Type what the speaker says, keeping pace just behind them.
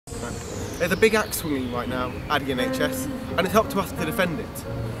There's a big axe swinging right now at the NHS, and it's up to us to defend it.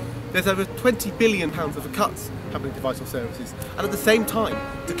 There's over £20 billion of cuts happening to vital services, and at the same time,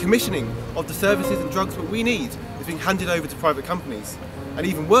 the commissioning of the services and drugs that we need is being handed over to private companies. And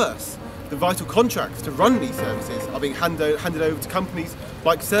even worse, the vital contracts to run these services are being handed over to companies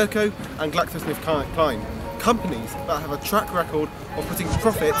like Serco and GlaxoSmithKline, companies that have a track record of putting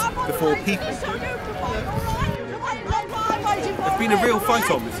profit before people. There's been a real fight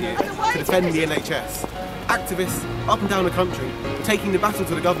on this year to defend the NHS. Activists up and down the country are taking the battle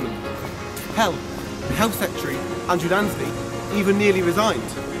to the government. Hell, the Health Secretary, Andrew Dansley, even nearly resigned.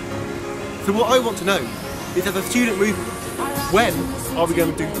 So what I want to know is, as a student movement, when are we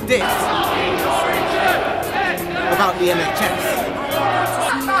going to do this about the NHS?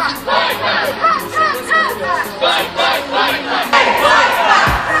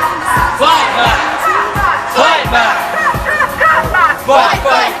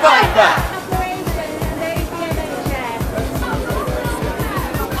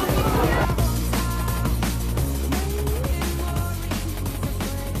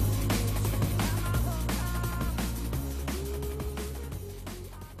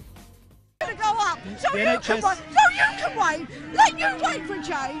 So you can wait. So you can wait. Let you wait for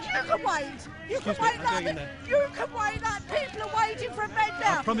change. You can wait. You can wait like people are waiting for a bed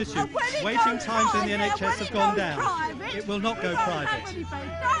now. I promise you, waiting times in the NHS have gone down. It will not go private. No,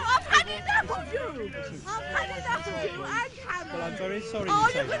 I've had enough of you. I've had enough of you and Cameron. Well, I'm very sorry Are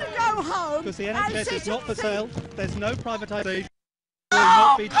to say you going to go home? Because the NHS is not for sale. There's no privatisation. Will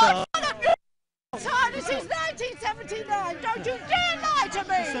not be charged. This is 1979. Don't you dare lie to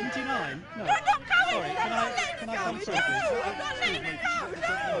me. 79? No. You're not going. Sorry, I'm not letting can you I go. come through, No, please? I'm not letting you go.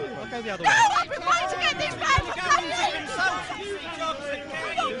 No. I'll go the other No, way. I've been waiting to get this man for 10 years.